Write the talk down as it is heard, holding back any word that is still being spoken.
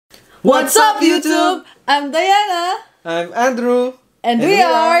What's up, YouTube? I'm Diana. I'm Andrew. And we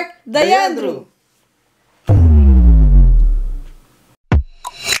are Diandrew.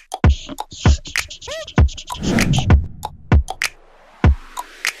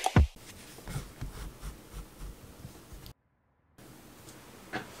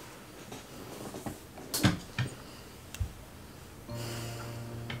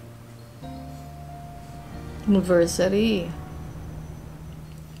 Anniversary.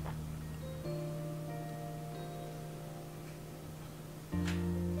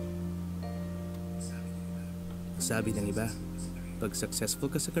 Sabi ng iba, pag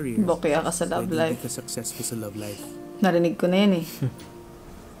successful ka sa career, Bokya ka sa love life. Hindi ka successful sa love life. Narinig ko na yan eh.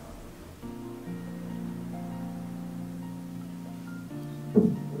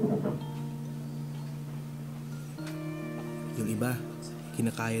 Yung iba,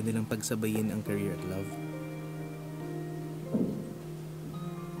 kinakaya nilang pagsabayin ang career at love.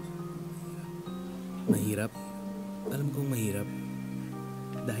 Mahirap. Alam kong mahirap.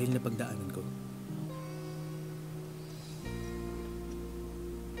 Dahil napagdaanan ko.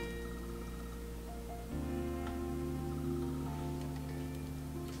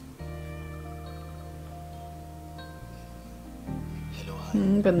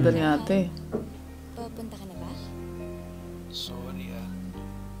 Ganda ni ate. Papunta ka na ba? Sorry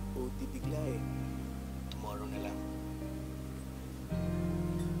OT bigla eh. Tomorrow na lang.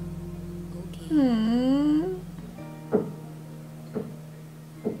 Okay.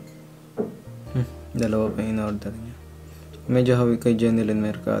 Dalawa pa yung in-order niya. Medyo hawig kay Jenilyn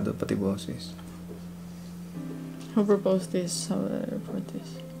Mercado, pati boses. Who proposed this? How will I report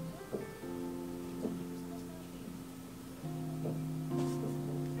this?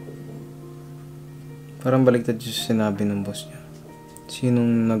 Parang baliktad yung sinabi ng boss niya.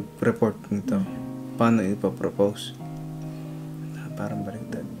 Sinong nag-report nito? Paano ipapropose? Parang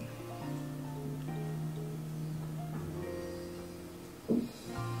baliktad.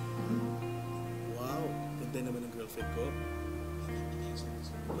 Wow, ganda naman ng girlfriend ko.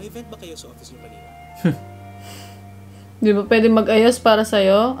 May event ba kayo sa office niyo kanina? Di ba pwede mag-ayos para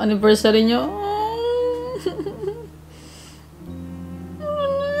sa'yo? Anniversary nyo?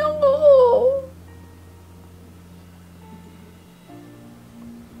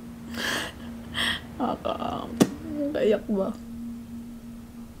 Kayak ba?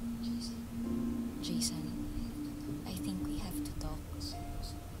 Jason, I think we have to talk.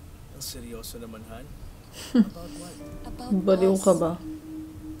 Ang seryoso naman, Han. About what? About Baliw us. ka ba?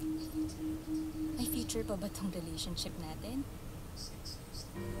 May future pa ba tong relationship natin?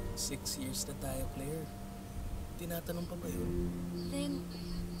 6 years na tayo, Claire. Tinatanong pa ba yun? Then,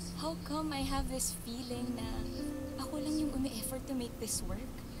 how come I have this feeling na ako lang yung umi-effort to make this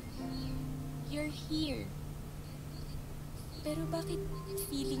work? You're here. Pero bakit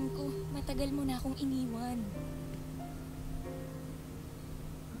feeling ko matagal mo na akong iniwan?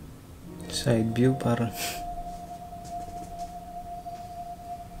 Side view, parang...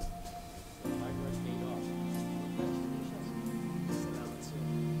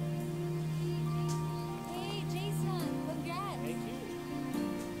 Hey, Jason! Congrats! Thank you.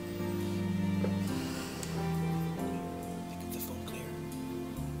 Pick up the phone, Claire.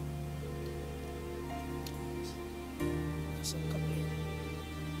 Nasaan ka, Claire?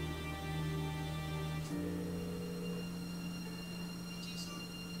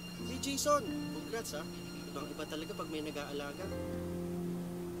 Hey Jason, congrats ha. Ibang-iba talaga pag may nag-aalaga.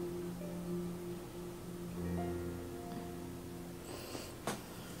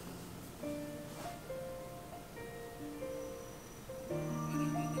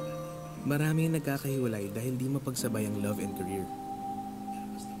 Maraming nagkakahiwalay dahil di mapagsabay ang love and career.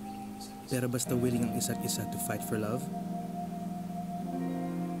 Pero basta willing ang isa't isa to fight for love,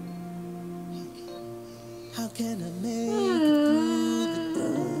 How can I make it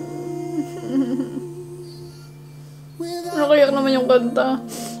Nakayak naman yung kanta.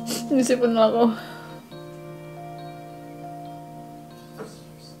 Inisipan na ako.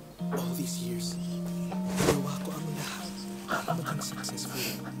 all these years, ginawa ko ang lahat para maging successful.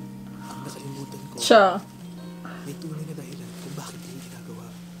 Ang nakalimutan ko, Siya. may tunay na dahilan kung bakit hindi ginagawa.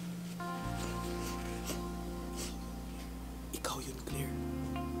 Ikaw yun, Claire.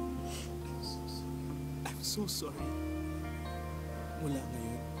 I'm so sorry. Mula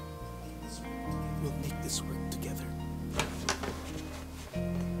ngayon, we'll make this work together.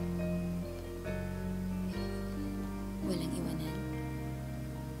 Walang iwanan.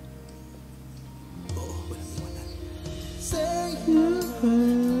 Oo, walang iwanan. say you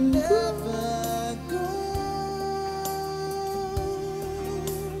never go?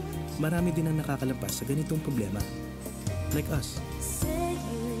 Marami din ang nakakalampas sa ganitong problema. Like us. Say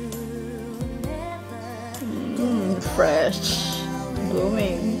you fresh.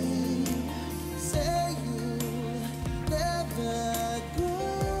 Blooming.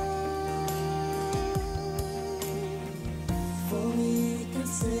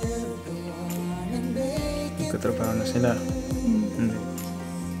 Magkatrabaho na sila. Hindi.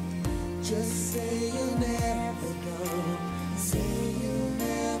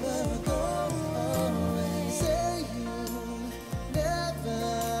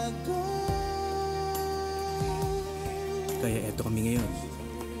 Kaya eto kami ngayon.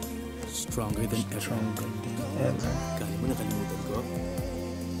 Stronger than ever. Stronger than ever. Kaya mo nakalimutan ko?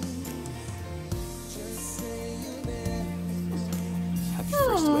 Happy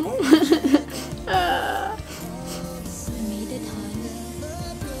first wedding. You made it, hon.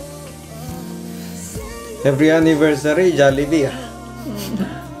 Every anniversary, Jollibee ah.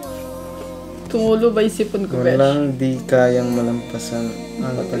 Tumulo ba yung sipon ko, besh? Walang di kayang malampasan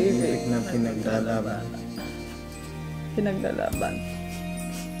ang pag-ibig na pinaglalaban. Pinaglalaban.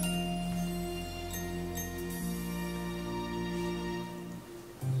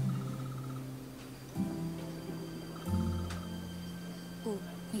 Oh,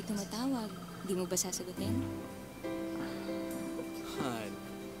 may tumatawag. Di mo ba sasagutin? Han,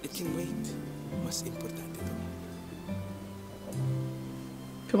 it can wait. Mas importante to.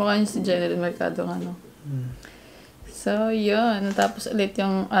 Kumakain si General Mercado ng ano. So, yun. Natapos ulit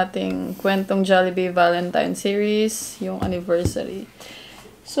yung ating Kwentong Jollibee Valentine series, yung anniversary.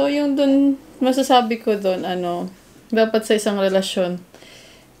 So, yung dun, masasabi ko dun, dapat sa isang relasyon,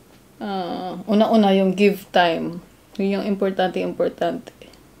 una-una yung give time. Yun yung importante.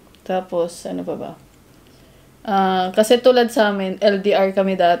 Tapos, ano pa ba? Kasi tulad sa amin, LDR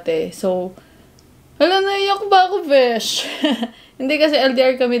kami dati. So, naiyak ba ako, besh? Hindi kasi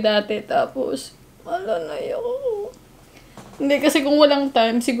LDR kami dati. Tapos, naiyak ako. Hindi kasi kung walang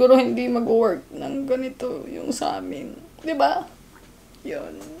time, siguro hindi mag-work ng ganito yung sa amin. Diba?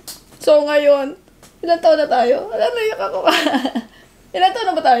 Yun. So, ngayon, ilang taon na tayo? Naiyak ako. Ilang taon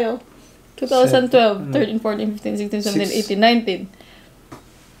na ba tayo? 2012, 13, 14, 15, 16, 17, 18.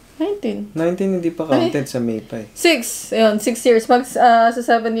 19. 19 hindi pa counted sa May pa eh. 6. Ayun, 6 years. Sa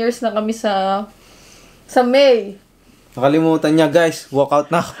 7 years na kami sa May. Nakalimutan niya guys, walk out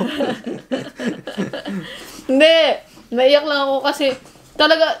na ako. Hindi. Naiyak lang ako kasi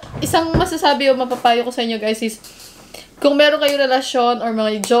talaga isang masasabi o mapapayo ko sa inyo guys is kung meron kayong relasyon or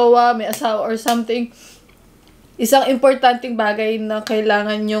mga jowa, may asawa or something, isang importanteng bagay na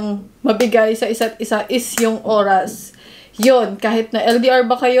kailangan yung mabigay sa isa't isa is yung oras. Yun, kahit na LDR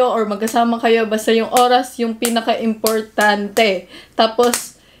ba kayo or magkasama kayo, basta yung oras yung pinaka-importante.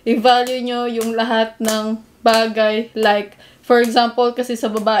 Tapos, i-value nyo yung lahat ng bagay. Like, for example, kasi sa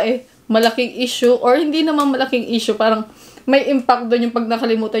babae, malaking issue, or hindi naman malaking issue, parang may impact doon yung pag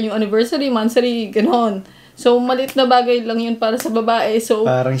nakalimutan yung anniversary, monthsary, ganon. So, maliit na bagay lang yun para sa babae. So,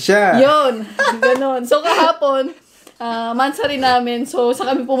 Parang siya. yun, ganon. So, kahapon, monthsary namin. So, sa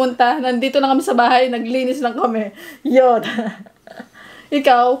kami pumunta, nandito lang kami sa bahay, naglinis lang kami. Yun.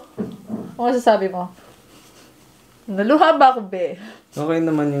 Ikaw, ano masasabi mo? Naluha ba ako, be? Okay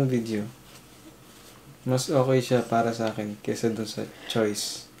naman yung video. Mas okay siya para sa akin kesa dun sa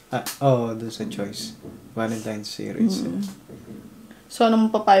choice. Dun sa choice. Valentine series. So, ano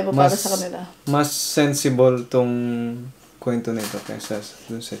mapapayo mo para sa kanila? Mas sensible tong kwento nito kesa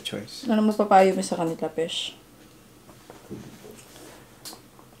dun sa choice. Ano mapapayo mo sa kanila, Pesh?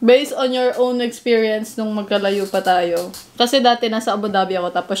 Based on your own experience nung magkalayo pa tayo. Kasi dati nasa Abu Dhabi ako,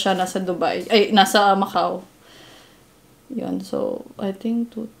 tapos siya nasa Dubai. Nasa Macau. Yun, so, I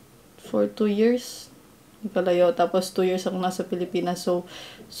think for 2 years, magkalayo. Tapos 2 years ako nasa Pilipinas.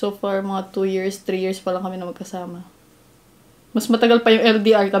 So far, mga 2 years, 3 years pa lang kami na magkasama. Mas matagal pa yung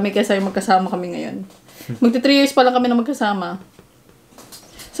LDR kami kaysa yung magkasama kami ngayon. Magti 3 years pa lang kami na magkasama.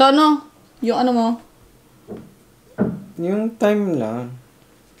 So, yung ano mo? Yung time lang.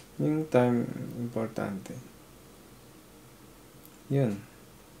 Yung time, importante. Yun.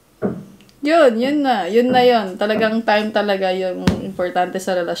 Yun na. Talagang time talaga yung importante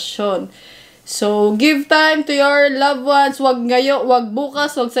sa relasyon. So, give time to your loved ones. Wag ngayon, wag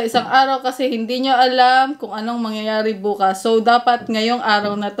bukas, wag sa isang araw kasi hindi nyo alam kung anong mangyayari bukas. So, dapat ngayong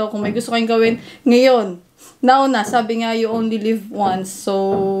araw na to, kung may gusto kayong gawin, ngayon. Nauna, sabi nga, you only live once.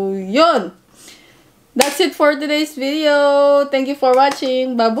 So, yun. That's it for today's video. Thank you for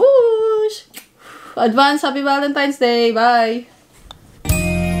watching. Babush! Advance Happy Valentine's Day. Bye!